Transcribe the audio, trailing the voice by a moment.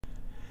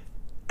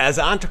as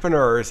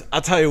entrepreneurs,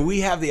 I'll tell you, we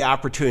have the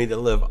opportunity to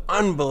live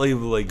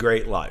unbelievably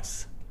great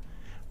lives.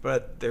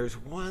 But there's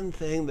one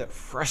thing that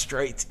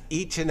frustrates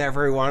each and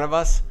every one of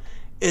us.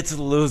 It's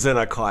losing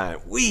a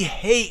client. We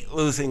hate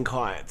losing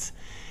clients.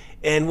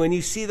 And when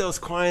you see those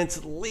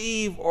clients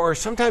leave, or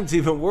sometimes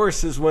even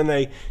worse is when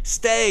they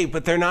stay,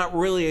 but they're not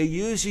really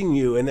using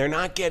you and they're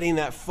not getting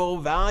that full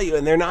value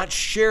and they're not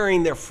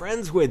sharing their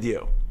friends with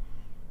you.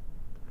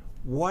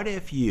 What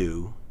if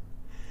you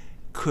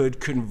could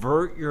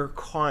convert your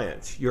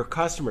clients, your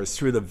customers,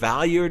 through the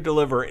value you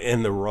deliver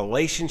and the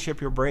relationship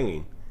you're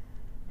bringing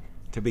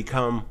to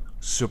become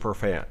super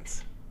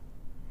fans?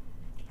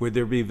 Would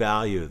there be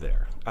value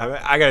there?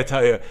 I got to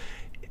tell you,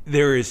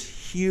 there is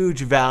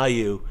huge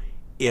value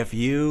if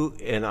you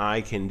and I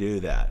can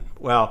do that.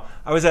 Well,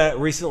 I was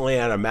recently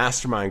at a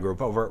mastermind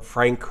group over at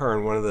Frank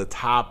Kern, one of the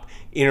top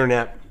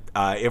internet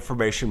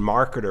information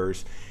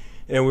marketers.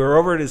 And we were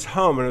over at his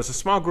home, and it was a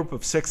small group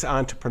of 6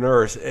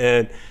 entrepreneurs.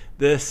 And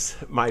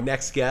my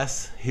next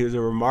guest, he was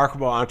a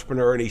remarkable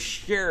entrepreneur, and he's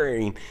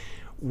sharing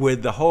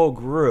with the whole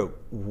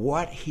group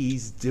what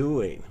he's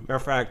doing. Matter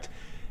of fact,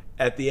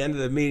 at the end of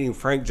the meeting,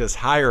 Frank just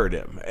hired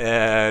him.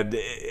 And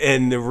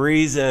the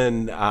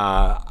reason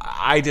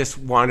I just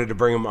wanted to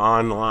bring him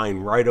online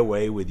right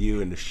away with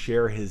you and to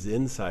share his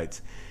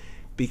insights,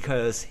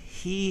 because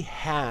he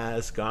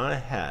has gone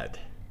ahead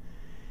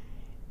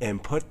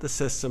and put the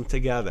system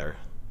together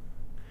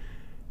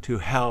to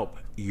help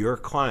your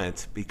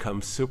clients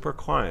become super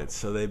clients,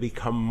 so they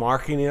become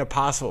marketing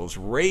apostles,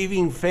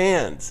 raving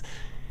fans,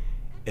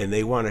 and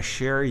they want to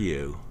share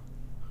you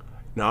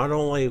not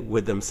only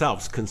with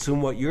themselves,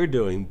 consume what you're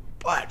doing,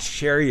 but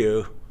share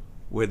you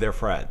with their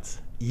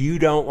friends. You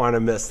don't want to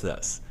miss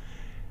this.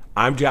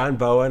 I'm John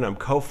Bowen. I'm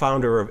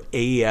co-founder of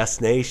AES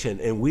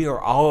Nation, and we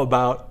are all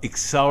about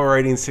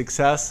accelerating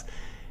success,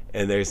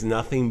 and there's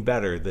nothing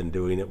better than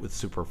doing it with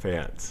super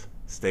fans.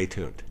 Stay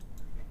tuned.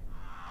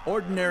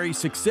 Ordinary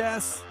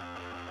success?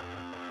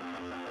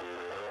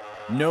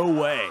 No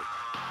way.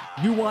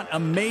 You want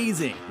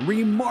amazing,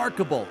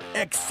 remarkable,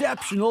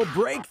 exceptional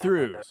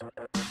breakthroughs.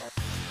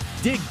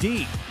 Dig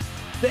deep,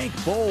 think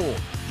bold,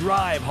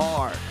 drive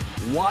hard,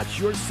 watch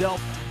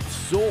yourself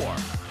soar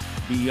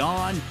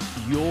beyond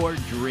your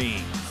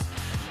dreams.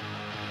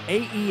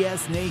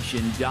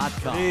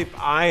 AESNation.com.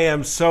 I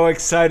am so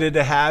excited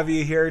to have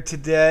you here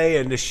today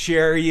and to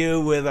share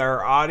you with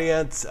our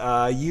audience.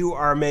 You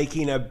are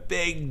making a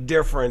big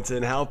difference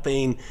in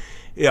helping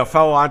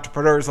fellow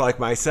entrepreneurs like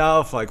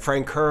myself, like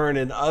Frank Kern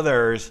and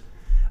others,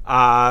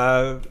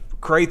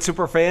 create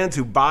super fans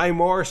who buy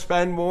more,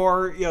 spend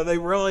more. They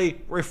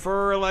really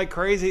refer like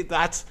crazy.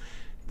 This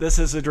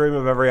is the dream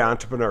of every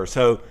entrepreneur.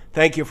 So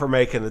thank you for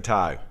making the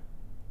time.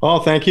 Oh,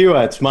 thank you.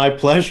 It's my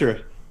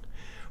pleasure.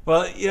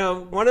 Well,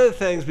 one of the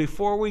things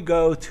before we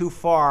go too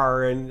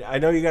far, and I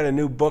know you got a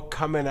new book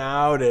coming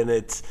out, and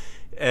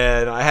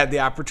I had the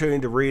opportunity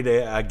to read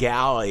a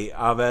galley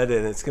of it,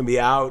 and it's going to be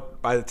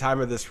out by the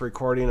time of this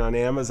recording on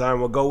Amazon.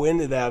 We'll go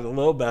into that a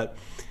little bit,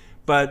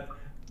 but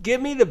give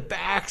me the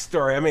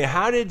backstory. I mean,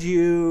 how did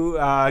you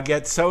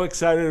get so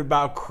excited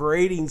about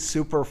creating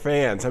super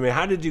fans? I mean,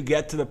 how did you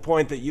get to the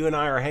point that you and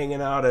I are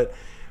hanging out at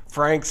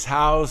Frank's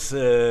house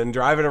and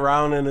driving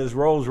around in his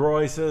Rolls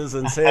Royces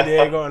in San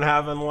Diego and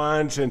having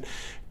lunch and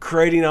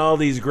creating all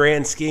these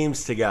grand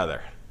schemes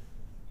together?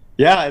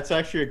 Yeah, it's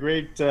actually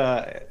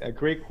a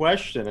great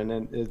question,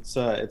 and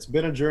it's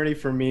been a journey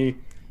for me,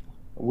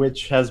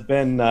 which has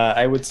been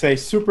I would say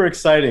super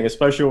exciting,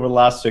 especially over the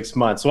last 6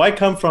 months. So I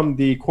come from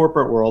the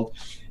corporate world,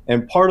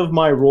 and part of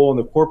my role in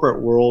the corporate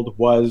world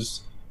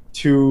was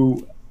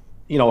to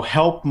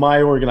help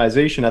my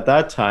organization at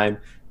that time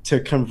to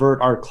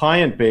convert our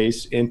client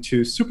base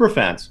into super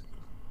fans.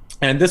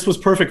 And this was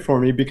perfect for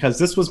me because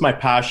this was my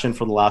passion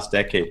for the last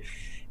decade.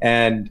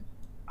 And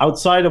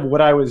outside of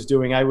what I was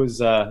doing, I was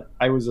a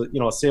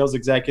sales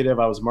executive,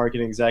 I was a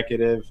marketing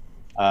executive,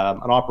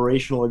 an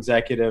operational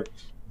executive,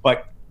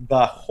 but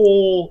the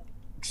whole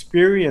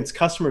experience,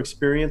 customer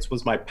experience,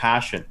 was my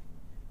passion.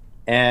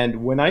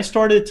 And when I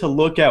started to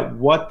look at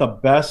what the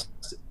best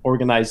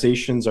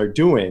organizations are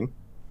doing,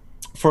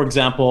 for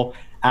example,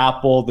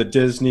 Apple, the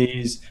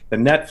Disneys, the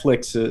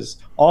Netflixes,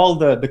 all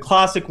the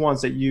classic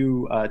ones that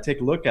you take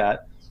a look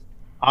at,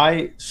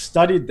 I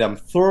studied them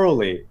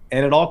thoroughly,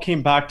 and it all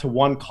came back to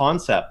one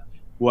concept,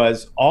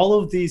 was all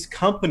of these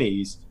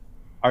companies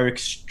are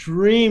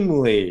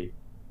extremely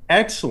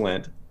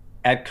excellent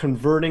at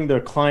converting their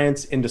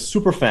clients into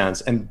super fans,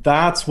 and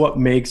that's what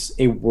makes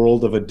a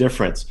world of a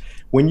difference.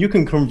 When you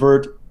can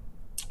convert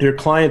your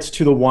clients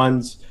to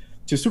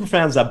super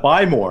fans that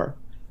buy more,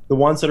 the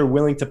ones that are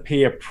willing to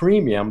pay a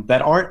premium,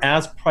 that aren't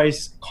as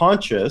price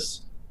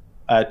conscious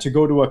to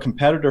go to a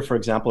competitor, for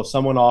example, if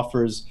someone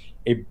offers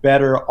a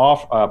better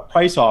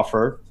price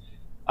offer,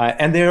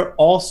 and they're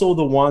also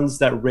the ones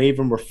that rave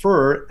and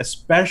refer,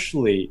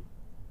 especially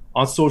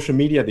on social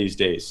media these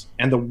days.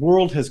 And the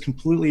world has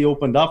completely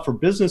opened up for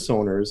business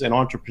owners and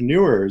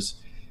entrepreneurs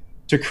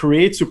to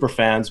create super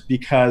fans,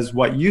 because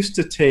what used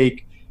to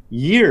take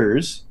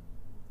years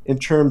in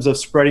terms of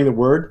spreading the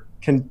word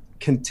can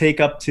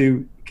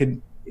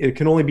it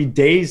can only be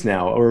days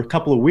now or a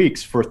couple of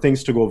weeks for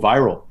things to go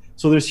viral.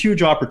 So there's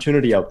huge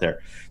opportunity out there.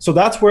 So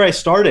that's where I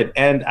started.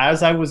 And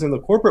as I was in the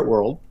corporate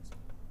world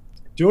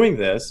doing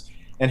this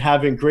and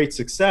having great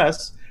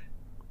success,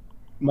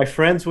 my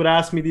friends would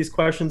ask me these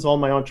questions, all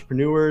my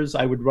entrepreneurs.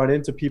 I would run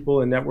into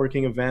people in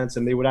networking events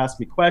and they would ask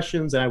me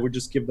questions and I would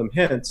just give them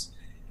hints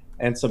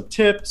and some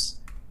tips.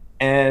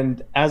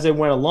 And as I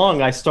went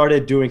along, I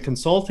started doing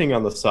consulting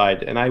on the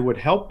side, and I would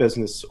help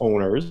business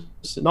owners,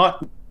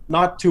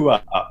 not to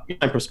a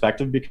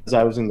perspective, because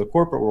I was in the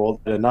corporate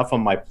world and enough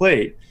on my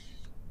plate,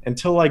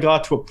 until I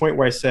got to a point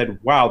where I said,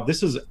 wow,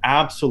 this is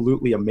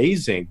absolutely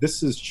amazing.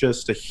 This is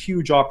just a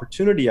huge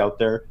opportunity out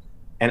there,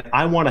 and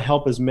I want to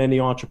help as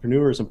many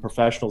entrepreneurs and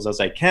professionals as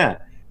I can.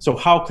 So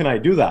how can I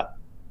do that?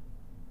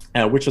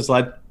 Which has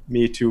led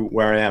me to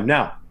where I am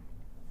now.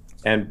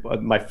 And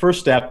my first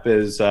step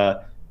is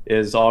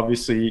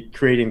obviously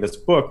creating this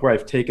book where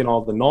I've taken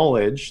all the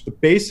knowledge, the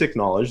basic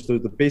knowledge, the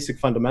basic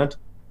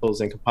fundamentals,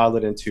 and compiled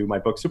it into my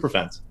book,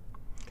 Superfans.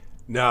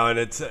 No, and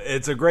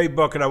it's a great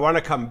book, and I want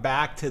to come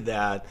back to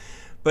that.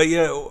 But,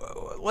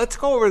 let's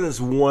go over this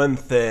one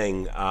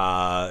thing.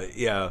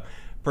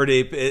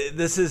 Pradeep,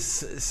 this is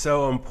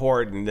so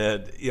important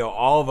that,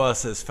 all of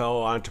us as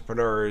fellow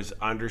entrepreneurs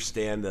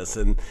understand this.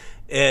 And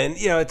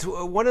it's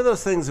one of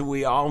those things that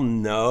we all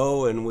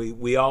know and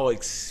we all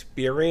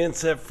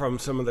experience it from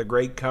some of the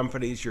great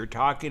companies you're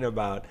talking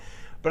about.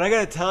 But I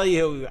got to tell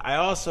you, I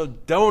also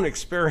don't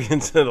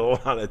experience it a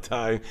lot of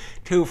time,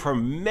 too,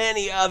 from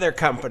many other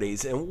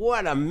companies. And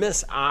what a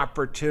missed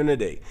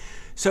opportunity.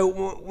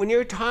 So when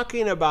you're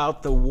talking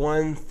about the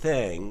one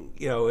thing,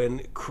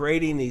 in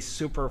creating these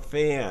super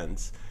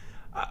fans,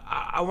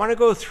 I want to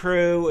go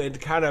through and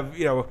kind of,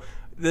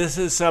 this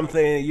is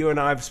something you and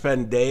I have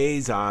spent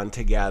days on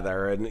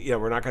together, and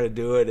we're not going to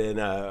do it in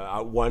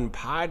a one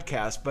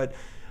podcast. But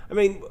I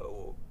mean,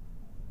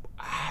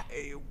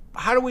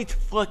 how do we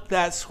flick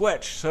that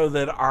switch so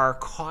that our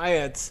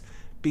clients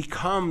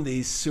become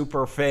these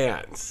super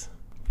fans?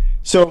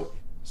 So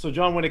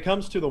John, when it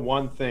comes to the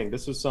one thing,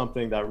 this is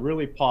something that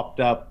really popped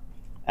up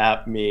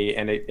at me,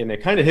 and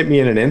it kind of hit me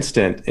in an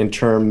instant in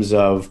terms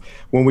of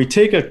when we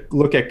take a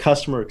look at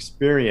customer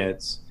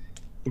experience.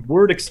 The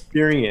word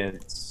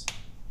experience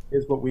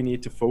is what we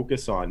need to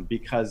focus on,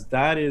 because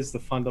that is the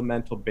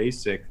fundamental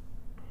basic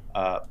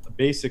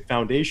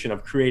foundation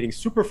of creating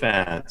super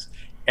fans.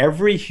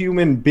 Every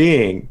human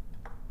being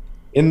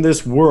in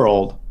this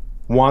world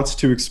wants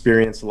to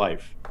experience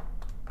life.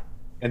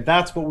 And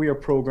that's what we are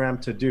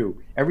programmed to do.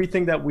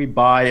 Everything that we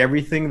buy,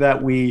 everything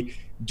that we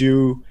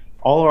do,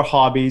 all our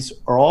hobbies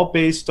are all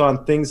based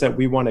on things that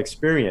we want to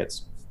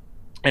experience.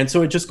 And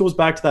so it just goes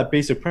back to that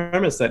basic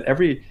premise that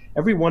every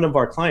one of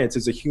our clients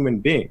is a human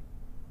being,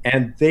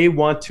 and they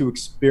want to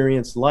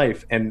experience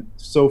life. And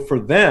so for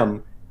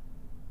them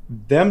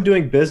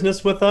doing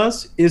business with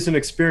us is an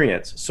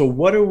experience. So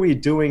what are we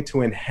doing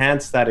to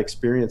enhance that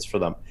experience for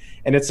them?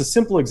 And it's a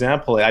simple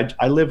example.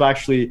 I live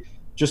actually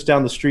just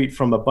down the street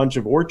from a bunch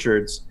of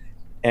orchards,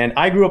 and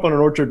I grew up on an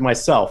orchard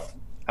myself,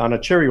 on a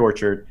cherry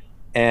orchard,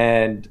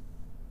 and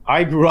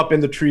I grew up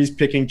in the trees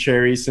picking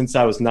cherries since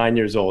I was 9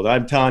 years old.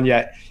 I'm telling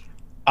you,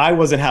 I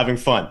wasn't having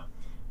fun.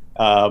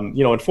 In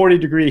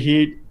 40-degree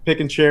heat,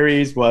 picking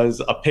cherries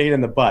was a pain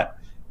in the butt.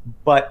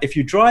 But if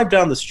you drive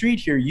down the street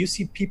here, you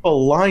see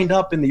people lined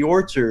up in the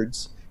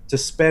orchards to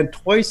spend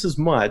twice as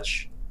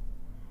much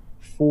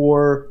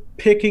for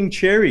picking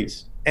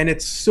cherries. And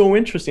it's so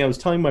interesting. I was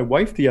telling my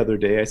wife the other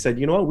day, I said,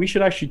 you know what, we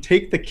should actually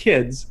take the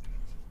kids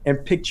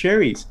and pick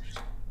cherries.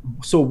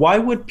 So why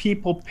would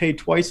people pay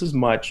twice as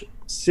much,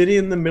 sit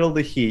in the middle of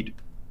the heat,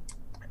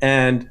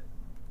 and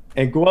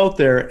go out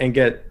there and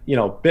get,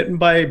 bitten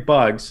by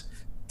bugs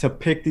to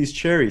pick these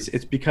cherries?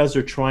 It's because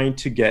they're trying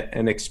to get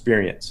an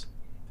experience.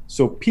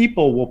 So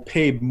people will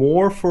pay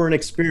more for an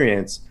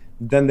experience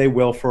than they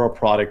will for a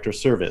product or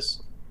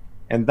service.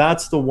 And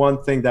that's the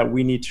one thing that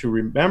we need to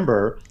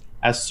remember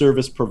as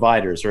service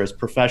providers or as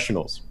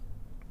professionals.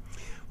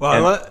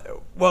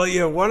 Well,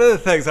 one of the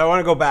things I want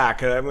to go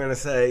back, and I'm going to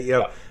say,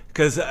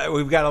 because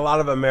we've got a lot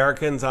of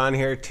Americans on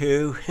here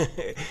too,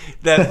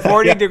 that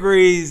 40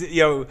 degrees,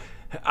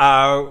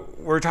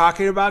 we're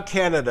talking about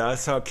Canada,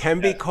 so it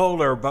can be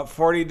colder, but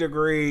 40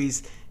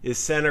 degrees is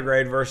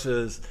centigrade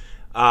versus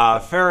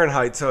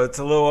Fahrenheit, so it's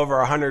a little over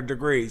 100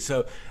 degrees.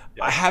 So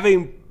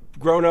having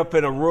grown up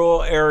in a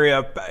rural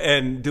area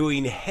and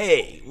doing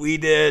hay, we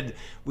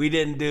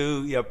didn't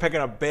do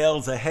picking up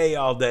bales of hay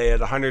all day at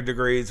 100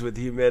 degrees with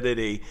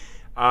humidity.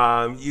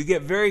 You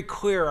get very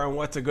clear on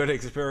what's a good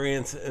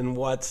experience and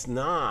what's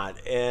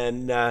not.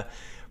 And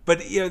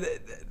but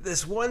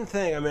this one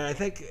thing, I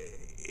think,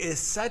 is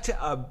such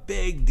a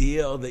big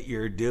deal that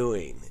you're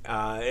doing.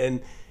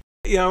 And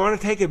I want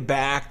to take it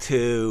back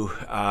to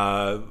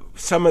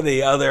some of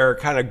the other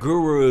kind of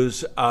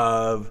gurus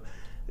of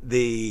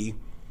the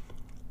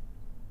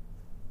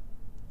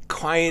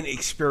client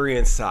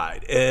experience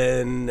side,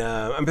 and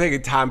I'm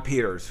thinking Tom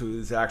Peters,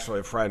 who's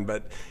actually a friend,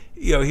 but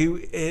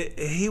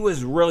he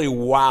was really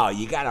wow.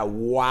 You got to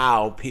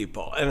wow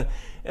people, and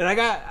And I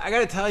got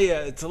to tell you,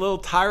 it's a little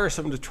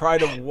tiresome to try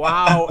to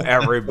wow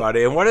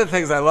everybody. And one of the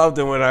things I loved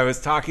when I was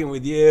talking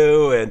with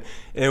you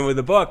and with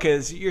the book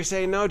is you're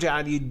saying, no,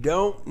 John, you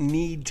don't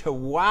need to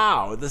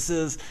wow. This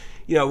is,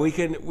 we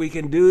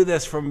can do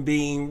this from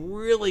being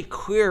really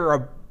clear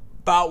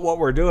about what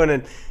we're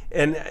doing.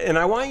 And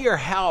I want your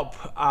help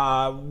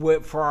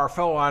for our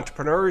fellow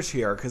entrepreneurs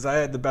here, because I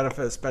had the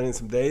benefit of spending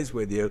some days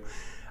with you,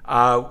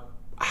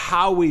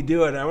 how we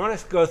do it. I want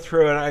us to go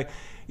through, and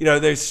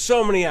there's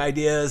so many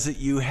ideas that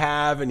you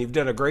have, and you've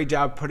done a great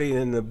job putting it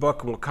in the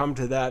book, and we'll come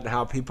to that and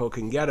how people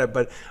can get it.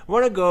 But I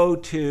want to go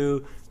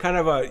to kind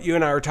of you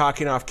and I were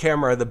talking off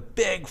camera, the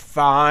big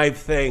 5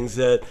 things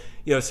that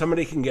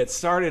somebody can get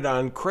started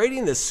on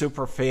creating this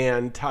super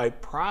fan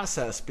type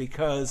process,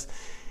 because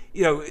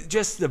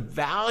just the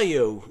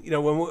value,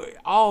 when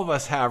all of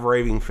us have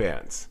raving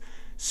fans,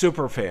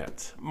 super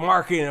fans,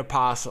 marketing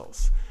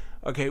apostles.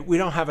 Okay, we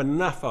don't have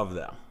enough of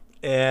them.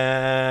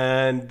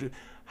 And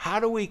how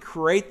do we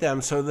create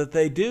them so that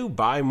they do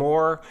buy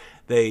more,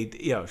 they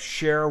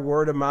share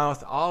word of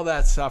mouth, all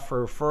that stuff,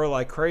 refer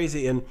like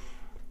crazy. And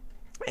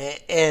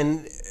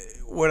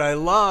what I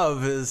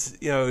love is,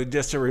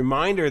 just a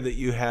reminder that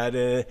you had,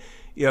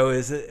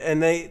 is that,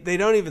 and they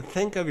don't even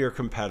think of your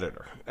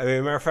competitor. I mean, as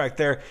a matter of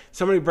fact,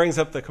 somebody brings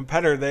up the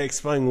competitor, they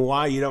explain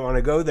why you don't want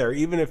to go there,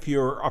 even if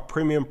you're a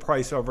premium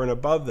price over and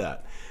above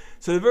that.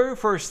 So the very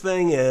first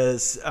thing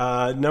is,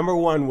 number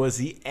 1 was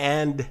the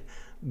end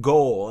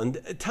goal.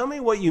 And tell me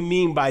what you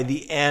mean by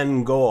the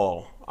end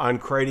goal on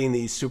creating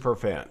these super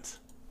fans.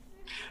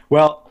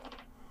 Well,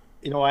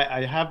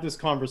 I have this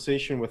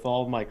conversation with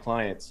all of my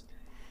clients.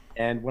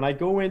 And when I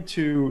go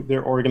into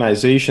their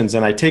organizations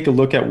and I take a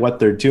look at what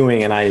they're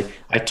doing, and I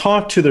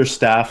talk to their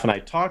staff and I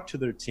talk to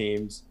their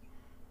teams,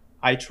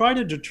 I try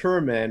to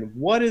determine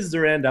what is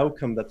their end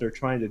outcome that they're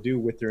trying to do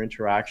with their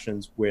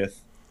interactions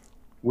with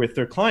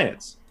their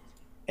clients.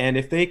 And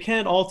if they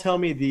can't all tell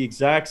me the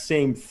exact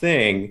same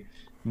thing,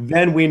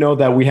 then we know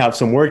that we have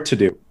some work to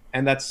do.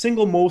 And that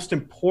single most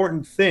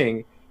important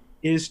thing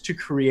is to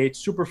create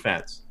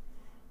superfans.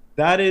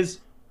 That is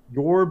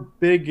your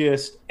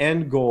biggest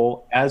end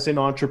goal as an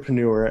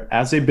entrepreneur,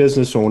 as a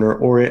business owner,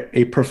 or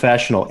a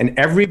professional. And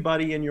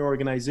everybody in your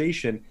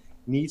organization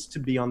needs to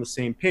be on the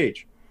same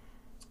page.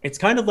 It's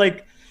kind of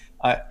like,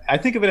 I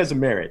think of it as a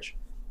marriage.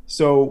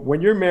 So when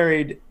you're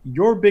married,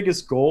 your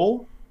biggest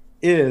goal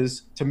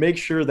is to make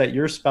sure that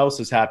your spouse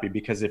is happy,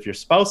 because if your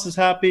spouse is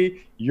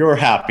happy, you're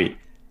happy.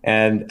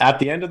 And at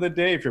the end of the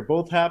day, if you're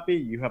both happy,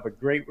 you have a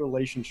great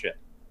relationship.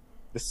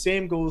 The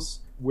same goes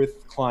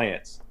with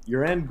clients.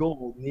 Your end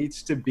goal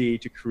needs to be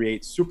to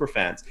create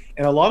superfans.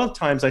 And a lot of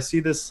times I see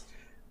this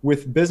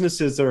with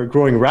businesses that are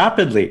growing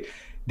rapidly.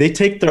 They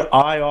take their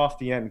eye off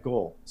the end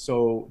goal.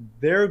 So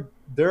their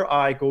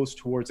eye goes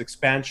towards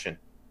expansion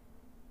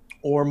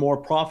or more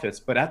profits.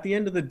 But at the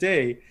end of the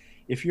day,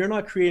 if you're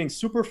not creating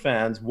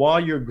superfans while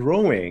you're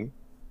growing,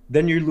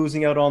 then you're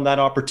losing out on that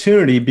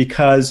opportunity,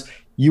 because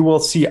you will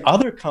see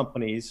other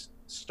companies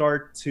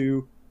start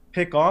to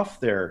pick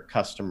off their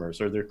customers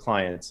or their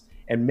clients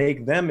and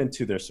make them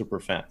into their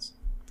superfans.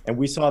 And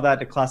we saw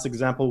that a classic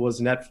example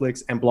was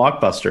Netflix and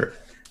Blockbuster.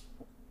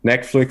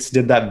 Netflix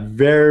did that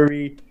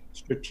very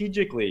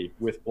strategically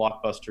with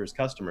Blockbuster's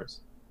customers.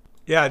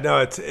 Yeah, no,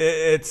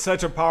 it's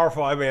such a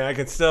powerful. I mean, I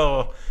can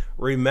still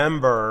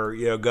remember,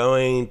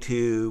 going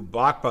to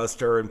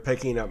Blockbuster and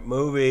picking up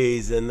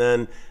movies, and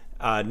then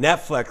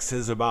Netflix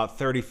is about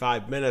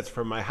 35 minutes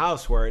from my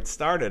house where it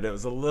started. It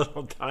was a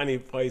little tiny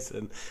place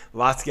in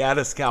Los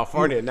Gatos,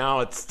 California. Now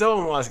it's still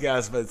in Los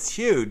Gatos, but it's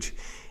huge,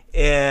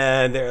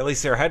 and at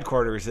least their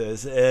headquarters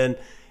is.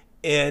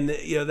 And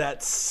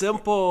that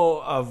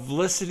simple of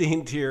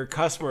listening to your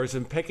customers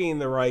and picking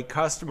the right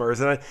customers.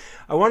 And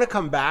I want to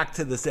come back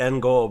to this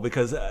end goal,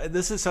 because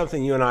this is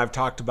something you and I have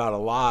talked about a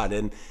lot.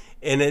 And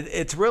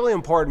it's really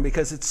important,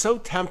 because it's so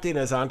tempting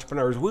as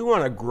entrepreneurs. We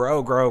want to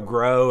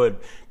grow and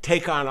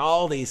take on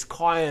all these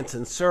clients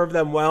and serve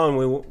them well. And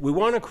we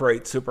want to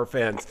create super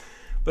fans.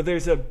 But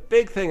there's a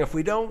big thing. If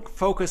we don't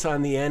focus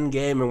on the end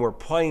game and we're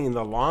playing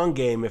the long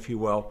game, if you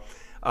will,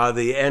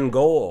 the end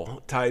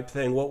goal type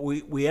thing, what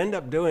we end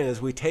up doing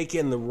is we take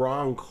in the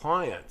wrong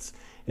clients.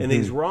 And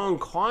these wrong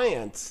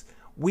clients,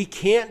 we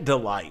can't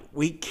delight.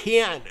 We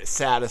can't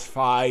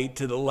satisfy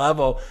to the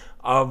level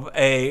of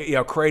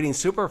creating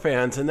super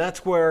fans. And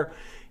that's where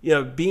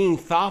being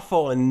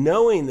thoughtful and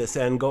knowing this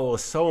end goal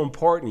is so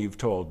important, you've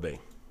told me.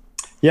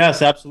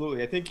 Yes,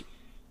 absolutely. I think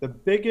the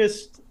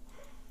biggest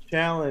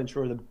challenge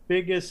or the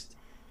biggest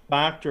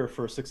factor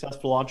for a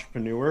successful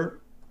entrepreneur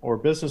or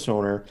business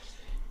owner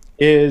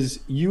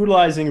is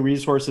utilizing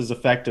resources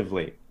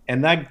effectively.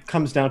 And that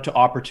comes down to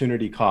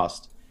opportunity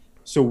cost.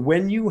 So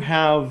when you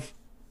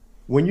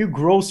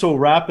grow so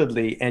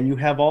rapidly and you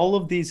have all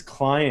of these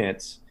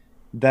clients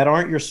that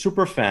aren't your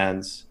super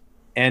fans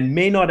and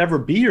may not ever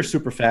be your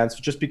super fans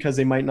just because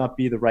they might not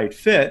be the right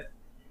fit,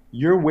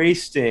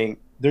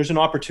 there's an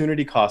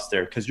opportunity cost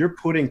there, because you're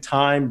putting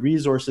time,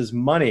 resources,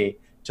 money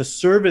to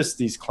service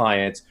these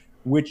clients,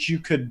 which you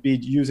could be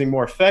using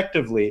more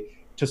effectively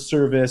to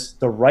service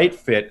the right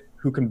fit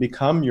who can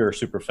become your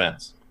super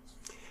fans.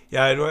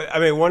 Yeah, I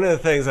mean, one of the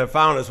things I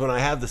found is when I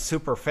have the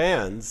super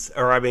fans,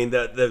 or I mean,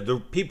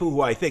 the people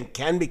who I think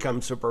can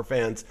become super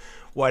fans,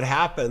 what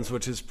happens,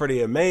 which is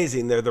pretty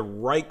amazing, they're the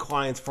right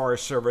clients for our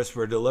service.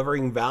 We're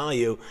delivering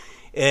value.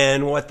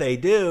 And what they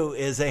do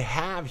is they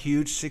have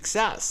huge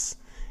success.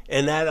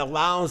 And that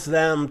allows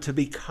them to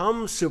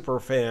become super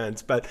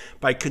fans, but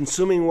by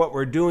consuming what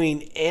we're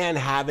doing and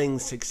having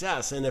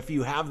success. And if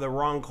you have the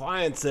wrong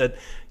clients that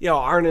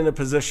aren't in a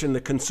position to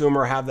consume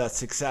or have that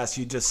success,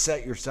 you just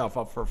set yourself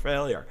up for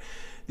failure.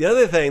 The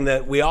other thing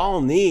that we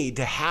all need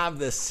to have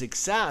this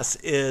success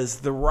is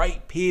the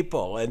right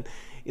people. And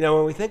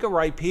when we think of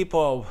right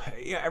people,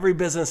 every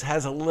business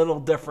has a little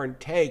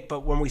different take.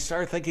 But when we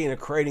start thinking of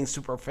creating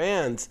super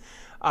fans,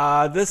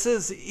 this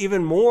is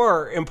even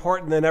more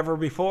important than ever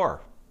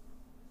before.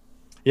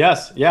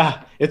 Yes,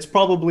 yeah, it's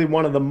probably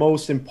one of the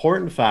most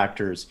important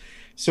factors.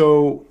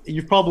 So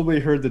you've probably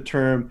heard the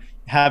term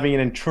having an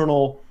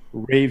internal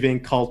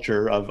raving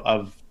culture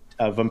of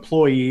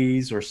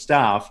employees or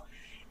staff,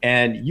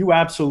 and you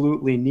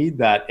absolutely need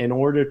that in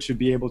order to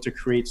be able to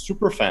create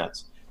super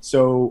fans.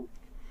 So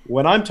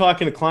when I'm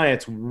talking to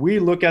clients, we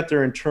look at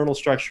their internal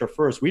structure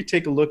first. We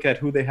take a look at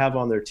who they have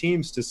on their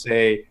teams to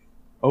say,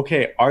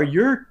 okay, are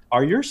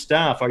your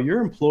staff, are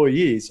your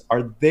employees,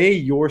 are they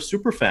your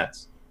super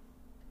fans?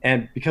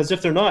 And because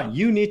if they're not,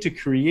 you need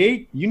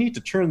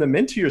to turn them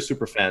into your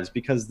super fans,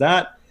 because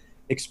that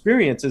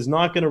experience is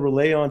not going to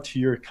relay onto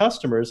your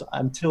customers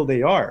until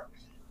they are.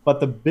 But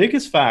the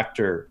biggest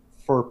factor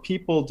for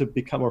people to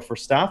become, or for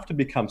staff to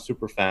become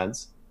super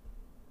fans,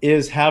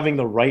 is having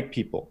the right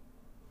people.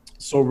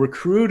 So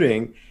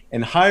recruiting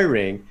and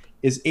hiring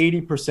is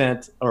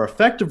 80%, or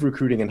effective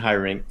recruiting and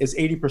hiring is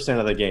 80%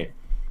 of the game.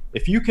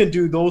 If you can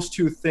do those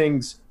two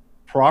things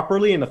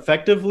properly and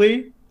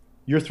effectively,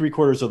 you're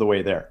 3/4 of the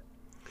way there.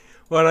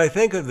 Well, and I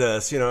think of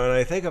this, and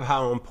I think of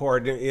how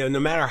important, no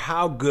matter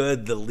how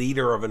good the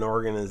leader of an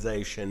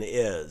organization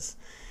is,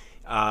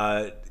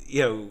 they're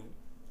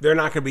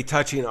not going to be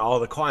touching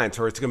all the clients,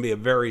 or it's going to be a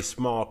very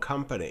small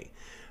company.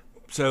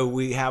 So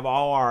we have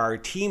all our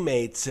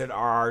teammates that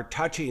are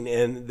touching,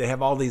 and they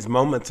have all these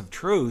moments of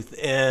truth.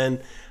 And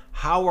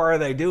how are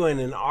they doing?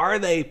 And are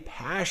they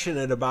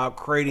passionate about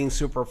creating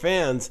super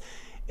fans?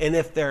 And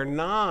if they're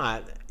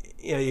not,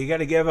 you got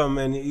to give them,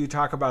 and you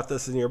talk about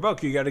this in your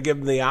book, you got to give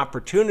them the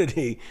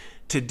opportunity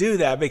to do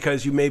that,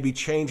 because you may be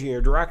changing your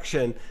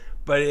direction.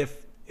 But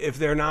if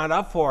they're not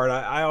up for it,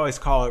 I always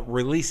call it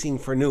releasing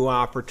for new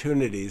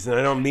opportunities. And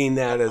I don't mean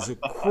that as a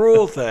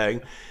cruel thing,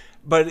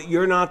 but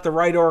you're not the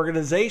right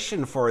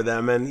organization for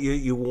them, and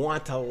you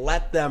want to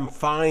let them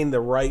find the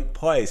right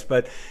place.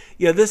 But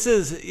this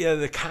is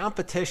the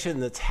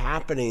competition that's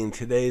happening in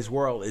today's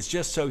world is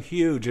just so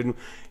huge. And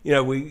the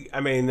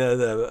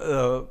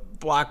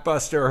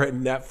Blockbuster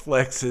and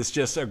Netflix is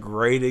just a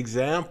great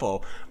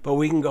example, but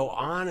we can go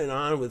on and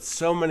on with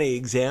so many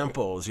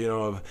examples,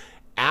 of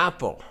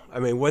Apple. I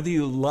mean, whether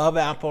you love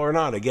Apple or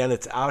not, again,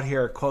 it's out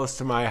here close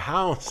to my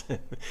house.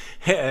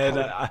 and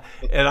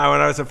when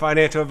I was a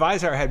financial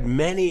advisor, I had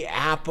many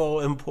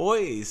Apple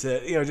employees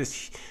that,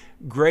 just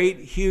great,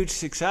 huge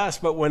success.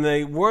 But when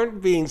they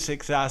weren't being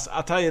success,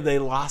 I'll tell you, they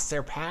lost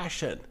their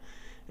passion.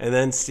 And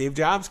then Steve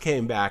Jobs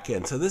came back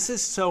in. So this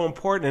is so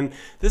important. And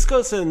this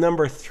goes to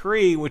number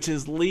 3, which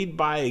is lead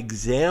by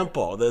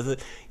example. The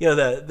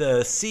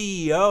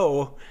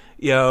CEO,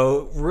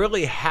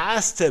 really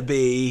has to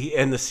be,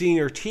 and the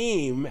senior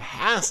team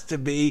has to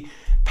be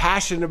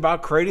passionate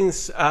about creating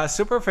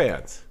super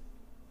fans.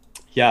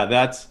 Yeah,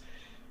 that's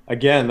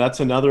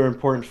another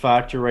important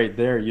factor right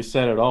there. You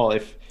said it all.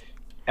 If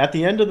at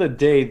the end of the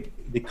day,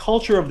 the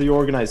culture of the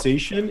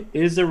organization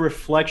is a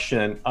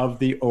reflection of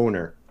the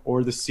owner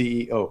or the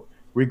CEO,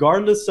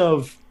 regardless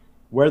of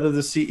whether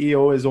the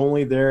CEO is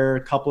only there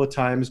a couple of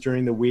times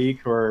during the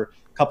week or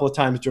a couple of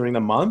times during the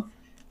month,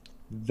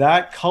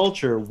 that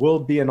culture will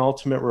be an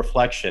ultimate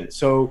reflection.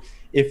 So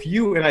if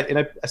you, and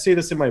I say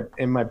this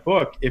in my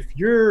book, if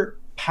you're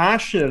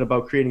passionate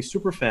about creating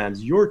super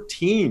fans, your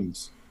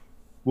teams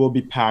will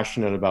be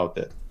passionate about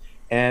it.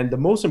 And the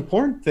most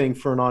important thing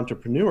for an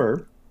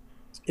entrepreneur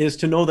is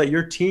to know that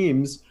your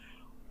teams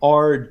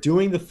are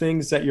doing the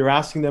things that you're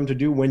asking them to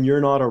do when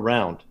you're not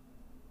around.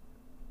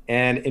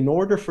 And in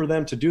order for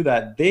them to do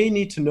that, they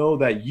need to know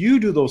that you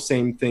do those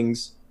same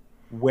things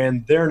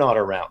when they're not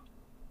around.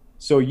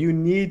 So you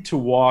need to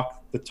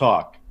walk the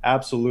talk.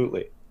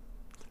 Absolutely.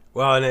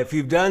 Well, and if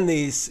you've done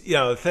these,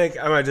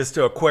 I might just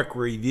do a quick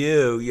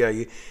review.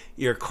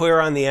 You're clear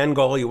on the end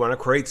goal. You want to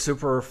create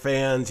super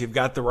fans. You've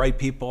got the right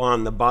people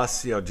on the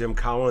bus, Jim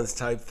Collins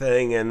type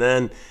thing. And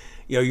then,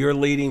 you're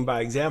leading by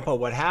example.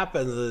 What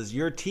happens is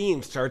your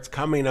team starts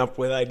coming up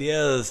with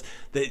ideas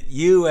that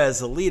you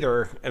as a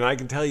leader, and I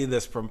can tell you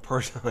this from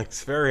personal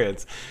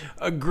experience,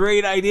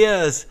 great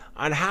ideas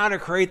on how to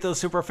create those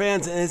super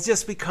fans. And it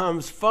just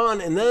becomes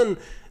fun. And then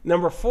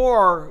number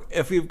 4,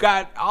 if you've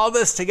got all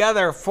this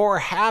together, 4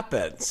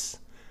 happens.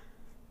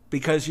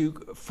 Because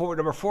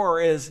number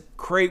 4 is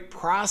create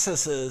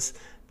processes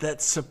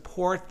that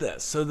support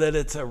this so that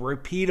it's a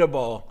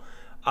repeatable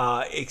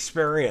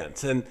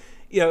experience. And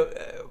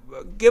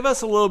give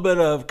us a little bit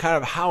of kind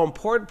of how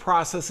important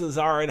processes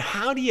are and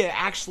how do you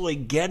actually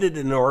get it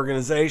in an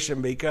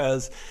organization,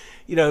 because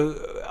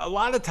a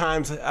lot of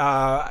times,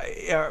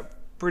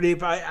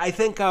 Pradeep, I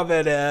think of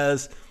it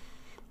as,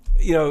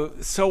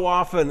 so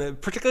often,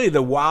 particularly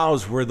the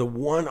wows were the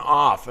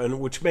one-off, and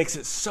which makes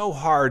it so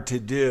hard to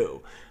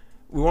do.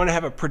 We want to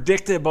have a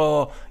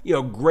predictable,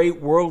 great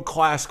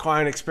world-class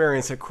client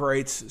experience that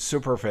creates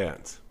super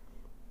fans.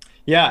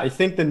 Yeah, I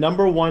think the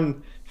number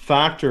one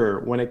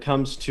factor when it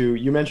comes to,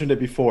 you mentioned it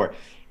before,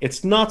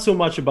 it's not so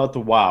much about the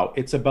wow,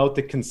 it's about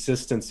the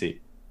consistency.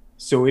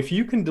 So if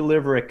you can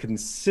deliver a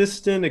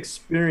consistent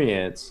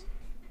experience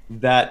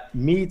that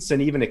meets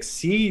and even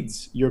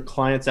exceeds your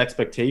client's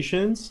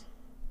expectations,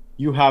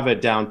 you have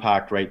it down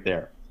packed right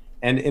there.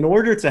 And in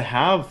order to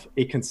have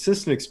a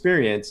consistent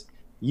experience,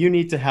 you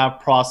need to have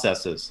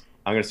processes.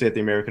 I'm going to say it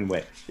the American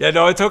way. Yeah,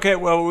 no, it's okay.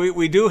 Well,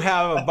 we do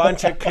have a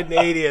bunch of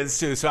Canadians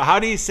too. So how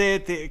do you say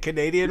it the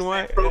Canadian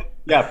way?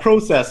 Yeah,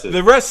 processes.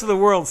 The rest of the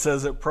world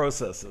says it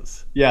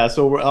processes. Yeah,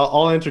 so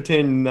I'll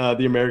entertain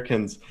the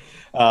Americans.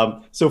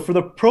 So for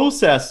the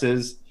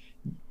processes,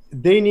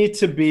 they need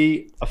to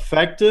be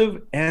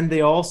effective and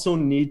they also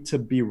need to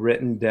be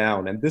written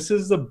down. And this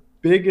is the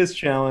biggest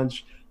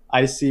challenge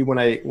I see when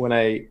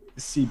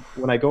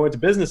I go into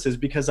businesses,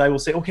 because I will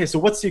say, okay, so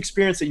what's the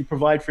experience that you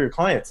provide for your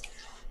clients?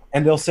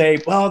 And they'll say,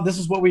 well, this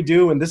is what we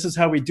do and this is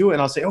how we do it.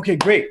 And I'll say, okay,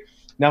 great.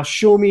 Now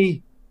show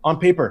me on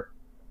paper.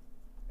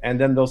 And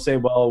then they'll say,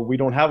 well, we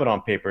don't have it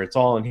on paper. It's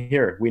all in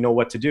here. We know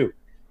what to do.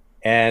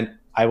 And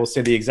I will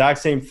say the exact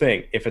same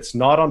thing. If it's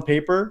not on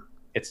paper,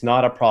 it's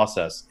not a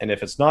process. And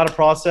if it's not a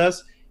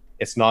process,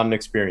 it's not an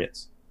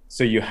experience.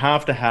 So you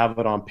have to have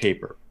it on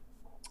paper.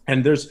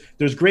 And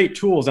there's great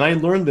tools. And I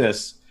learned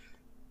this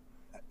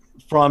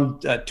from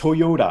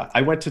Toyota.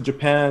 I went to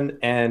Japan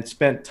and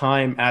spent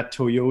time at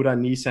Toyota,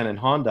 Nissan, and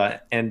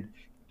Honda and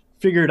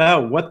figured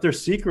out what their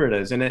secret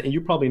is. And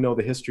you probably know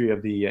the history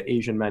of the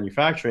Asian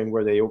manufacturing,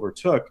 where they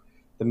overtook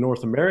the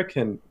North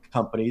American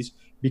companies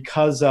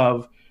because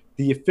of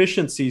the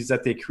efficiencies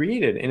that they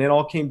created. And it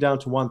all came down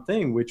to one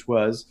thing, which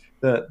was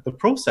the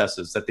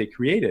processes that they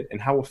created and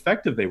how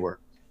effective they were.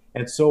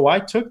 And so I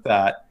took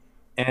that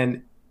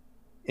and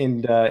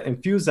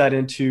infused that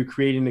into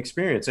creating an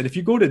experience. And if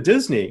you go to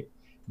Disney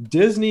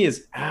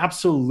is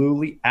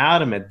absolutely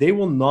adamant. They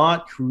will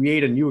not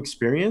create a new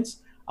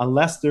experience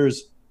unless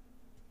there's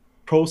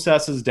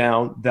processes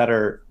down that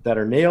are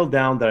nailed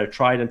down, that are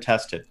tried and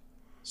tested.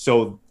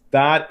 So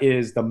that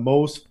is the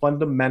most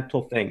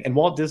fundamental thing. And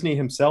Walt Disney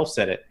himself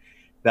said it,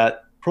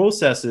 that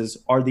processes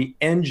are the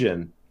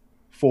engine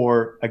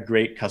for a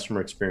great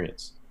customer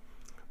experience.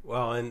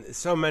 Well, and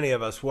so many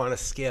of us want to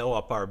scale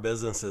up our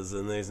businesses,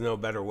 and there's no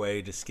better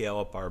way to scale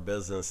up our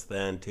business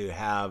than to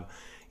have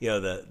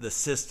the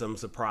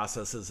systems, the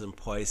processes in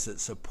place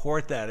that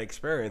support that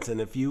experience. And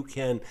if you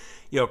can,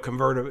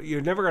 convert,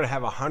 you're never going to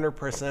have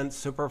 100%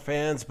 super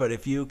fans, but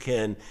if you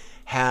can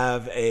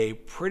have a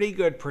pretty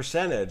good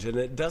percentage, and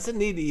it doesn't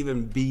need to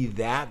even be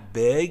that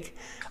big,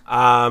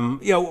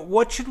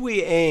 what should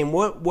we aim?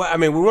 What I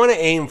mean, we want to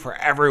aim for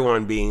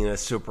everyone being a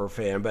super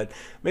fan, but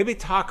maybe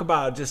talk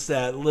about just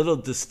that little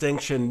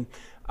distinction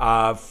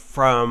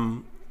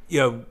from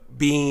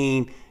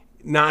being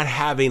not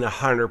having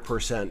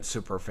 100%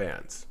 super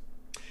fans.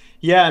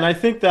 Yeah, and I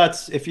think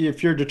that's if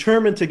you're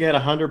determined to get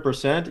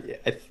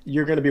 100%,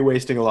 you're going to be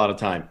wasting a lot of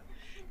time,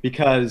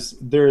 because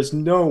there's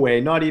no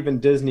way, not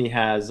even Disney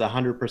has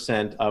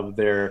 100% of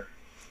their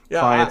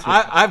clients.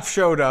 I've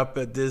showed up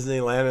at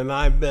Disneyland and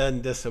I've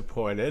been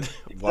disappointed.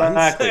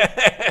 Exactly.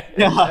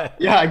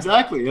 yeah,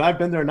 exactly. And I've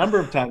been there a number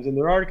of times, and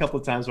there are a couple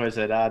of times where I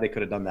said, they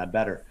could have done that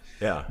better.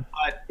 Yeah.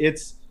 But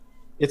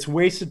it's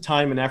wasted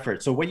time and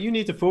effort. So what you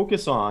need to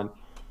focus on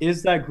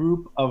is that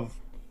group of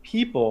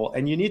people,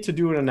 and you need to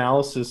do an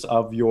analysis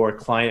of your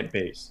client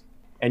base.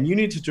 And you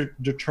need to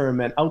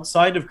determine,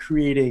 outside of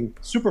creating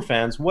super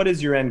fans, what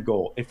is your end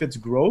goal? If it's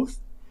growth,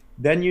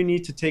 then you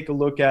need to take a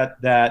look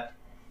at that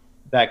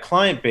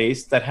client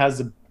base that has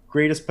the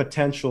greatest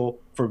potential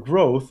for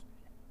growth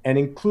and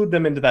include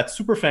them into that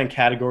super fan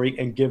category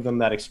and give them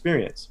that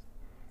experience.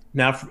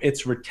 Now, if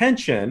it's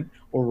retention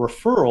or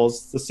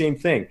referrals, the same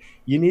thing.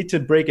 You need to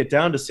break it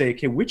down to say,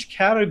 okay, which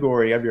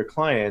category of your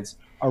clients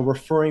are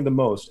referring the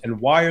most and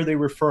why are they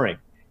referring?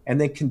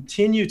 And then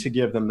continue to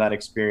give them that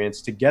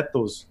experience to get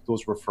those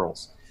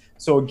referrals.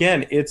 So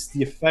again, it's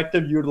the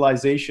effective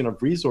utilization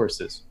of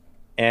resources.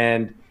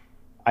 And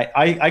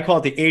I call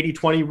it the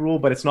 80-20 rule,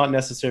 but it's not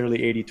necessarily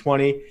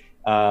 80-20.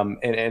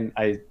 And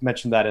I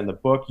mentioned that in the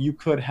book. You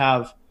could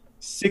have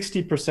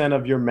 60%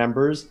 of your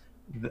members,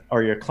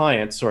 or your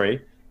clients,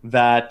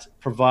 that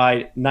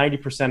provide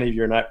 90% of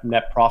your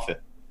net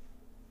profit.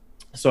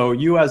 So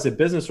you, as a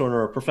business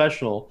owner or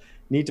professional,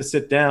 need to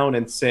sit down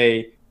and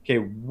say, okay,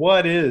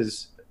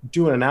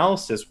 do an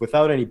analysis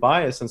without any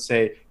bias and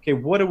say, okay,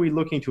 what are we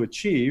looking to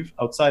achieve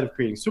outside of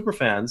creating super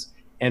fans,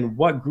 and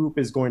what group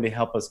is going to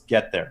help us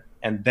get there?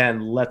 And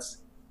then let's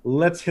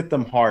hit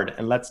them hard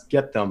and let's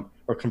get them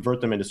or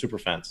convert them into super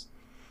fans.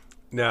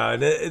 No,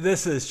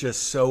 this is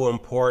just so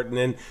important.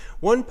 And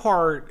one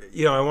part,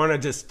 I want to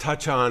just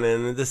touch on,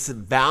 and this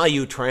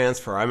value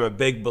transfer. I'm a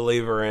big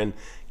believer in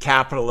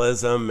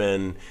capitalism,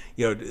 and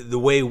the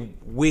way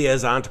we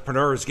as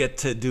entrepreneurs get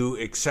to do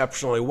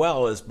exceptionally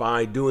well is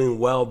by doing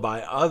well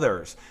by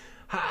others.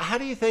 How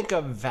do you think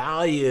of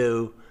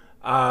value,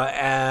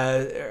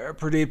 as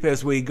Pradeep,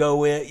 as we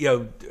go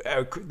in,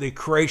 the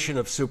creation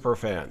of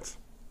superfans?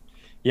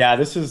 Yeah,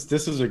 this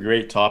is a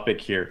great topic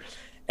here.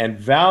 And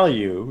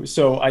value,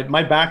 so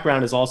my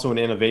background is also in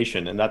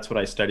innovation, and that's what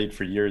I studied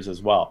for years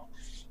as well.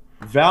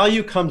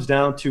 Value comes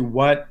down to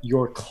what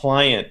your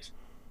client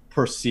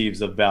perceives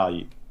of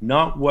value,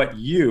 not what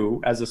you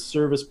as a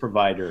service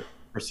provider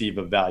perceive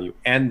of value.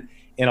 And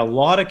in a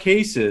lot of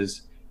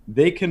cases,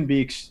 they can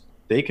be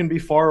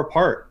far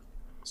apart.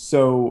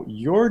 So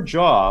your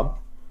job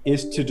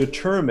is to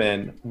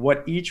determine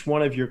what each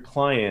one of your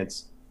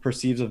clients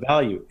perceives of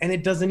value. And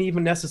it doesn't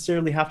even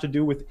necessarily have to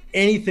do with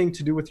anything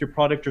to do with your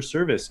product or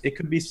service. It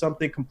could be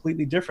something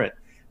completely different,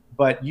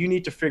 but you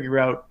need to figure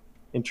out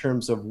in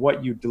terms of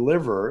what you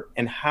deliver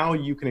and how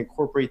you can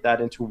incorporate that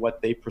into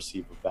what they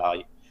perceive of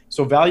value.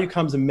 So value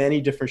comes in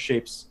many different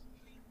shapes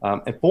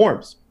and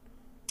forms.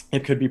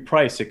 It could be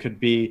price, it could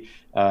be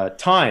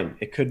time,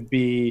 it could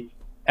be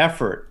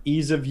effort,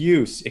 ease of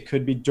use, it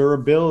could be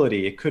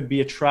durability, it could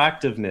be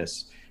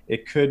attractiveness,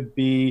 it could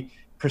be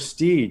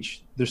prestige.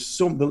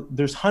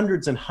 There's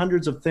hundreds and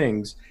hundreds of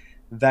things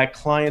that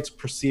clients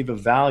perceive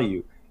of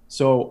value.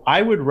 So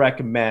I would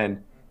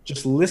recommend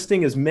just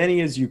listing as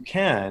many as you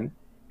can,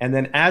 and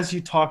then as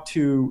you talk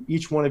to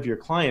each one of your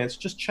clients,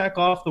 just check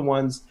off the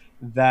ones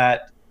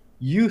that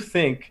you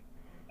think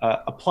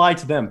apply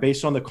to them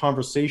based on the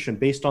conversation,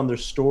 based on their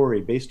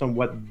story, based on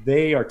what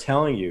they are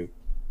telling you.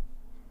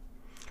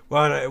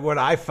 Well, what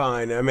I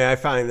find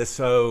this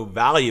so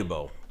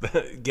valuable,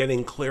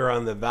 getting clear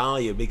on the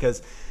value,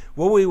 because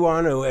what we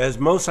want to, as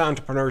most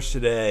entrepreneurs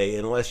today,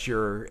 unless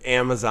you're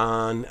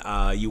Amazon,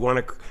 you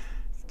want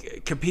to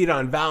compete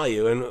on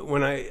value.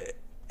 And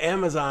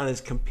Amazon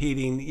is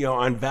competing,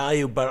 on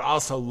value, but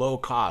also low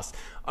cost,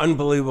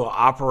 unbelievable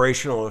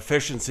operational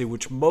efficiency,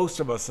 which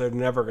most of us are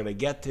never going to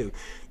get to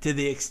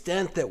the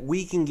extent that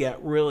we can get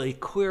really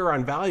clear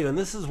on value. And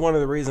this is one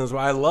of the reasons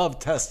why I love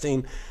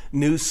testing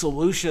new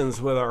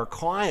solutions with our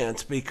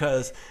clients,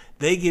 because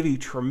they give you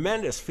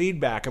tremendous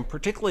feedback, and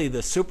particularly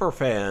the super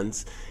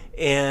fans.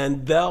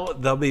 And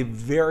they'll be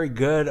very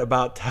good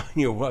about telling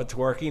you what's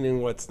working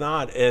and what's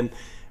not. And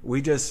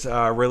we just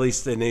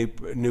released a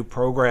new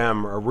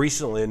program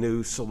recently, a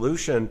new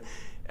solution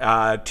in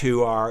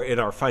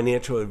our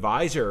financial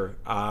advisor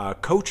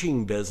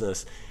coaching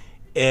business.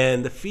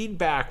 And the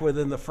feedback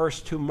within the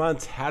first 2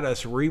 months had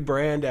us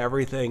rebrand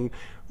everything,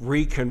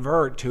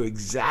 reconvert to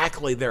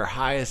exactly their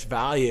highest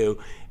value.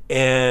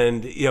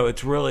 And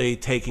it's really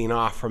taking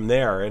off from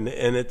there. And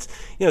it's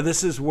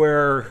this is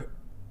where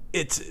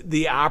it's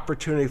the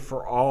opportunity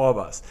for all of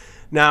us.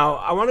 Now,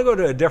 I want to go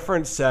to a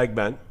different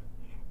segment,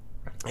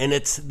 and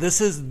this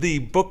is the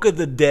book of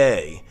the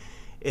day.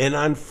 And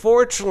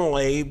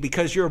unfortunately,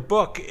 because your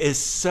book is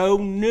so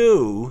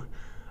new,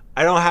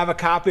 I don't have a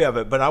copy of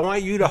it, but I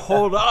want you to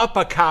hold up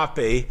a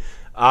copy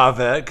of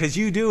it, because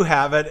you do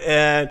have it,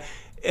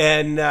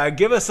 and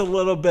give us a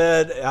little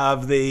bit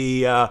of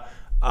the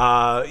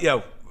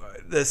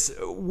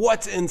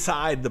what's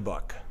inside the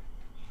book.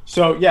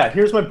 So yeah,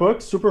 here's my book,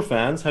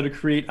 Superfans: How to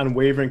Create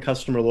Unwavering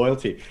Customer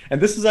Loyalty. And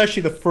this is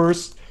actually the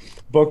first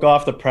book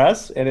off the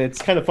press. And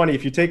it's kind of funny,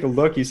 if you take a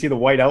look, you see the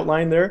white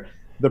outline there.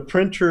 The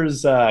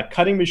printer's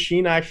cutting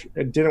machine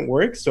actually didn't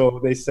work,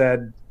 so they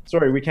said,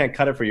 sorry, we can't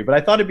cut it for you. But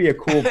I thought it'd be a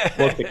cool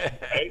book to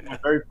create, my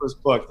very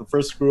first book, the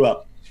first screw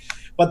up.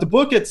 But the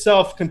book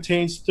itself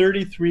contains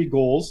 33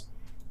 goals,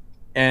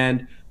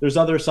 and there's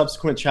other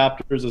subsequent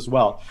chapters as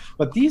well.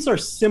 But these are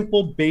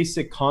simple,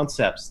 basic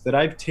concepts that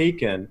I've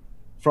taken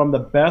from the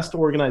best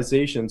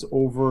organizations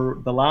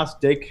over the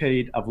last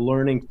decade of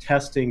learning,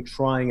 testing,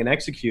 trying, and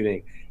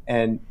executing,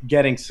 and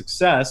getting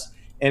success,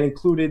 and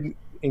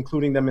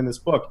including them in this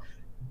book.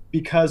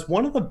 Because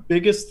one of the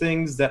biggest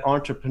things that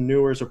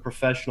entrepreneurs or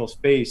professionals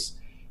face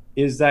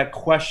is that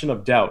question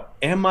of doubt.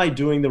 Am I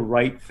doing the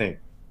right thing?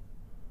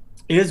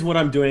 Is what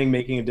I'm doing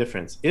making a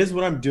difference? Is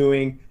what I'm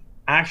doing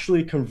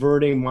actually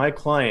converting my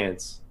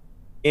clients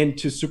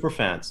into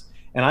superfans?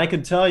 And I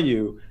can tell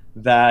you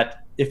that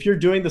if you're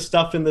doing the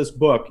stuff in this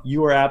book,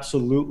 you are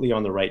absolutely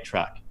on the right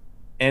track.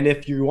 And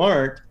if you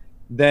aren't,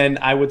 then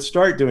I would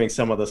start doing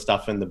some of the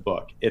stuff in the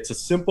book. It's a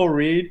simple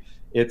read.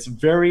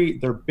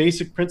 They're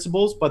basic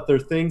principles, but they're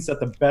things that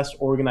the best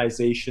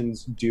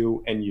organizations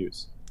do and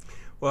use.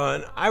 Well,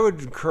 and I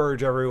would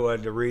encourage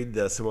everyone to read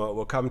this, and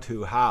we'll come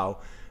to how.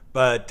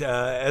 But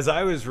as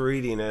I was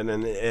reading it,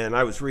 and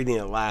I was reading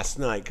it last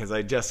night because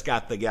I just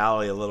got the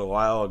galley a little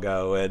while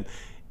ago, and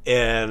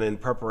in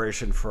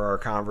preparation for our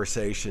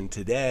conversation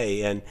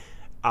today, and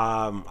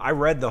I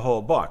read the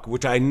whole book,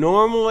 which I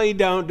normally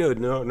don't do.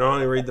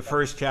 Normally read the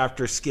first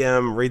chapter,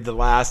 skim, read the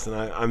last, and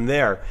I'm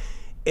there.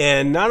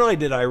 And not only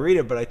did I read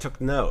it, but I took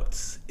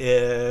notes.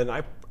 And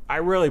I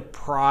really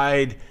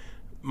pride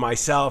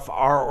myself,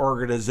 our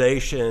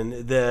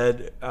organization,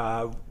 that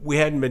we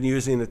hadn't been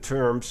using the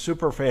term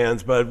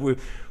superfans, but we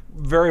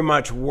very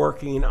much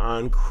working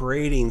on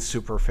creating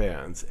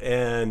superfans.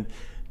 And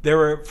there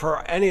were,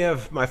 for any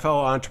of my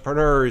fellow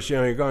entrepreneurs,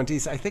 you're going,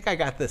 geez, I think I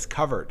got this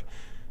covered.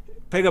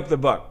 Pick up the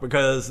book,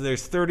 because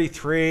there's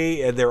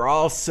 33 and they're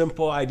all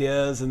simple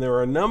ideas, and there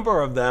are a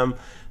number of them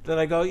that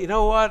I go, you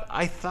know what,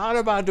 I thought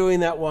about doing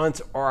that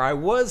once, or I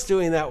was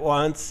doing that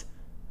once,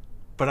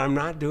 but I'm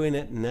not doing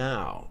it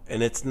now.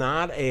 And it's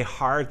not a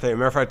hard thing.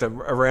 Matter of fact, I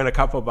ran a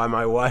couple by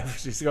my wife.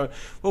 She's going,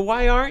 well,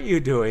 why aren't you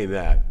doing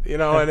that?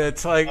 And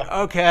it's like,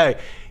 okay,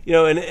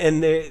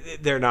 and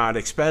they're not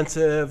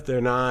expensive.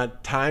 They're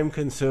not time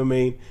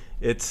consuming.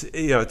 It's,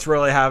 it's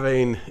really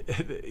having,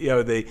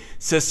 the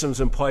systems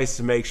in place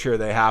to make sure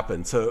they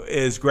happen. So it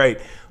is great.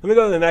 Let me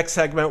go to the next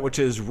segment, which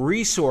is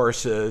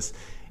resources.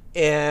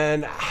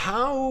 And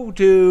how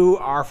do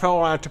our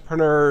fellow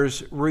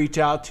entrepreneurs reach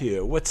out to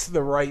you? What's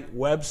the right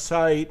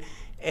website,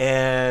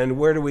 and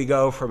where do we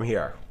go from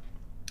here?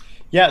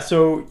 Yeah,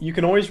 so you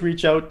can always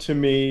reach out to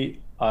me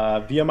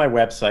via my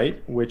website,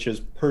 which is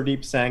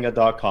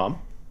pardeepsangha.com.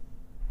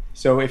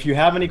 So if you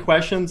have any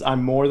questions,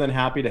 I'm more than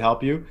happy to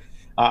help you.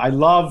 I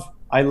love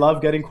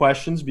getting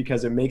questions,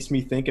 because it makes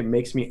me think, it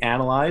makes me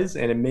analyze,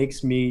 and it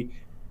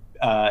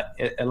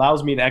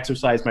allows me to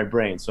exercise my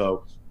brain.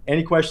 So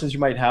any questions you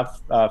might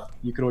have,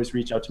 you can always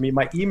reach out to me.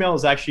 My email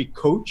is actually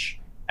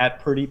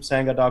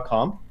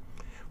coach@pardeepsangha.com.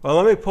 Well,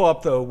 let me pull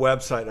up the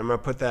website. I'm going to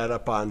put that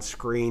up on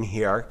screen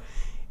here.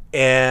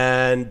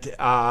 And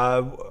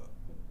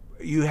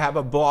you have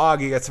a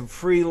blog. You got some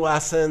free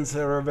lessons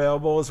that are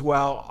available as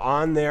well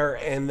on there,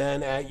 and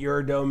then at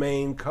your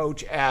domain,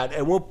 coach at,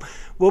 and we'll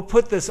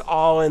put this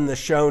all in the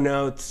show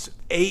notes,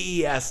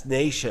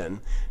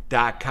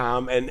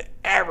 aesnation.com, and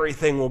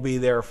everything will be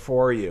there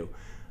for you.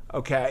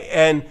 Okay,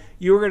 and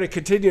you were going to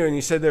continue, and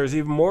you said there's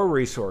even more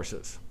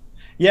resources.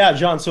 Yeah,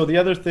 John. So the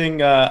other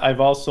thing I've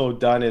also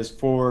done is,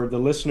 for the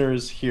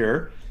listeners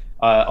here,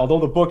 although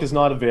the book is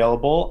not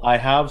available, I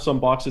have some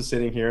boxes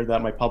sitting here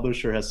that my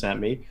publisher has sent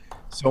me.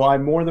 So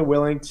I'm more than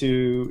willing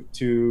to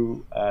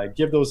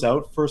give those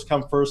out. First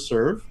come, first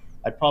serve.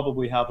 I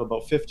probably have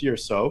about 50 or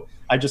so.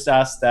 I just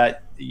ask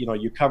that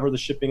you cover the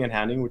shipping and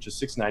handling, which is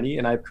 $6.90,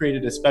 and I've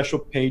created a special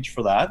page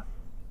for that.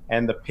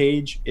 And the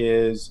page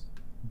is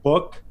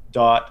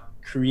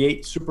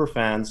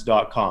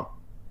book.createsuperfans.com.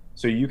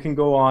 So you can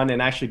go on and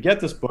actually get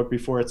this book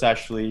before it's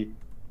actually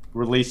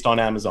released on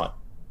Amazon.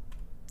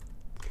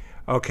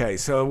 Okay,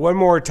 so one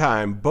more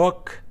time,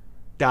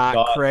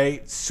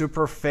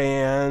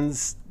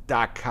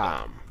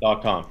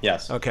 book.createsuperfans.com.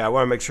 Yes. Okay, I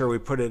want to make sure we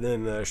put it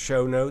in the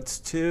show notes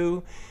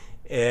too.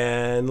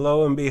 And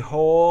lo and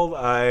behold,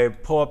 I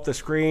pull up the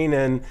screen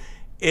and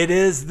it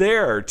is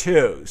there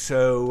too.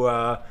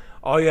 So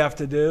all you have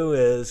to do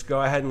is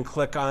go ahead and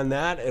click on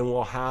that, and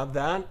we'll have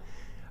that.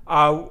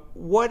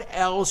 What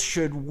else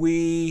should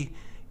we,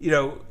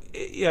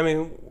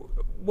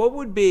 what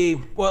would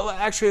be, well,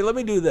 actually, let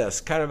me do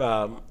this, kind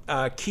of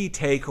a key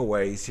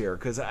takeaways here,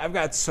 because I've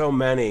got so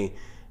many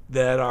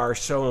that are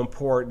so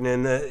important.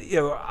 And,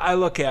 I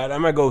look at,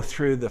 I'm going to go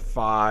through the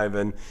 5.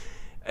 And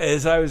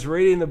as I was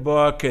reading the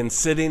book and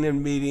sitting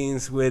in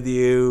meetings with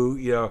you,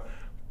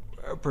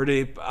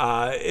 Pardeep,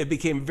 it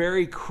became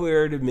very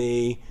clear to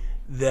me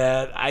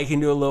that I can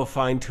do a little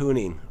fine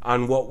tuning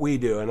on what we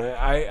do. And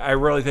I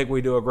really think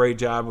we do a great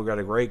job. We've got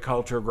a great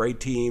culture, great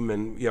team,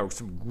 and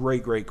some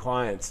great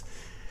clients.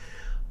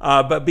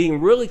 But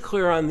being really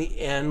clear on the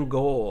end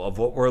goal of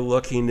what we're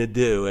looking to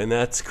do, and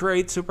that's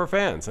create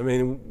superfans. I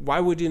mean,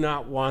 why would you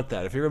not want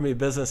that? If you're going to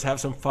be a business,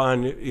 have some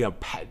fun,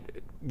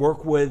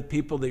 work with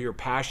people that you're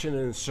passionate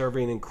in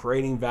serving and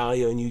creating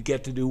value, and you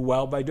get to do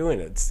well by doing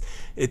it.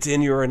 It's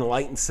in your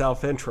enlightened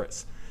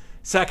self-interest.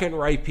 Second,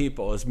 right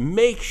people is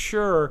make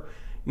sure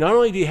not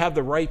only do you have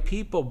the right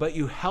people, but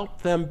you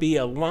help them be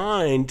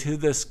aligned to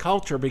this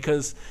culture,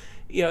 because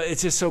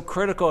it's just so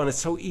critical and it's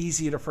so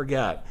easy to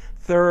forget.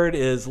 Third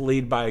is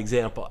lead by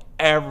example.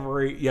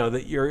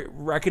 That you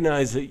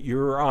recognize that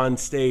you're on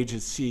stage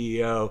as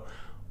CEO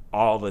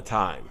all the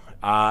time.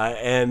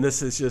 And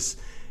this is just,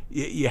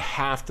 you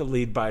have to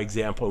lead by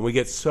example. And we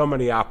get so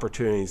many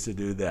opportunities to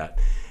do that.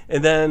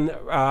 And then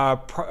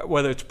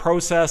whether it's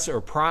process or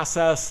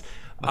process,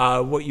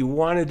 what you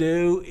want to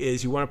do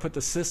is you want to put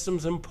the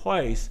systems in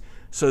place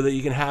so that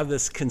you can have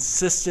this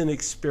consistent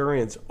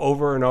experience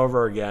over and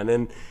over again.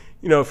 And,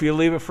 if you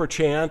leave it for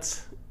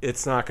chance,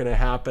 it's not going to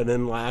happen.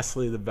 And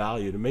lastly, the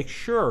value, to make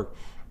sure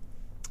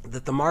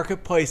that the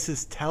marketplace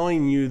is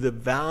telling you the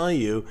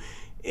value.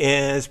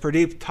 As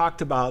Pardeep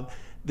talked about,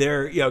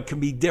 there can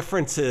be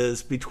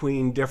differences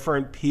between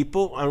different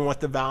people on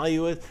what the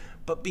value is,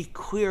 but be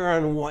clear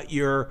on what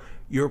you're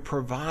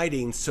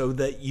providing so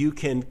that you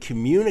can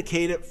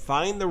communicate it,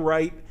 find the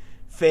right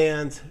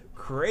fans,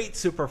 create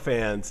super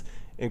fans,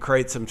 and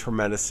create some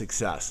tremendous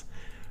success.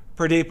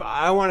 Pardeep,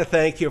 I want to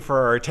thank you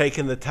for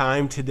taking the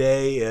time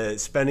today,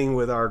 spending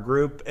with our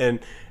group,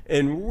 and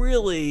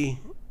really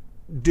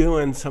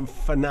doing some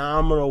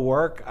phenomenal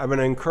work. I'm going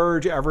to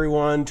encourage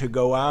everyone to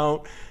go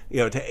out,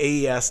 to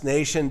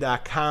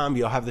aesnation.com.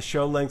 You'll have the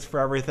show links for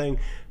everything.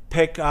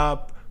 Pick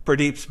up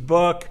Pradeep's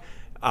book.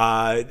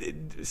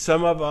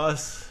 Some of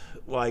us,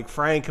 like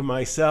Frank and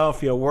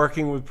myself,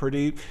 working with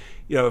Pradeep,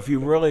 if you're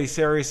really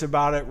serious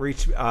about it,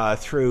 reach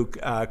through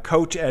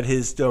Coach at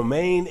his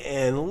domain,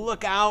 and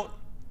look out.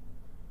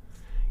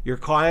 Your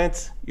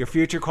clients, your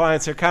future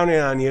clients are counting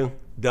on you.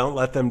 Don't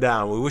let them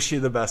down. We wish you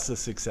the best of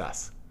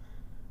success.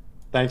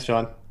 Thanks,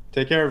 Sean.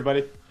 Take care,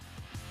 everybody.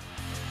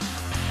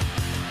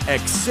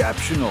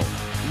 Exceptional,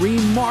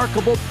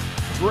 remarkable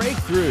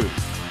breakthroughs.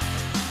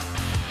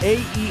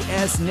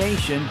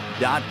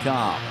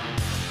 AESNation.com.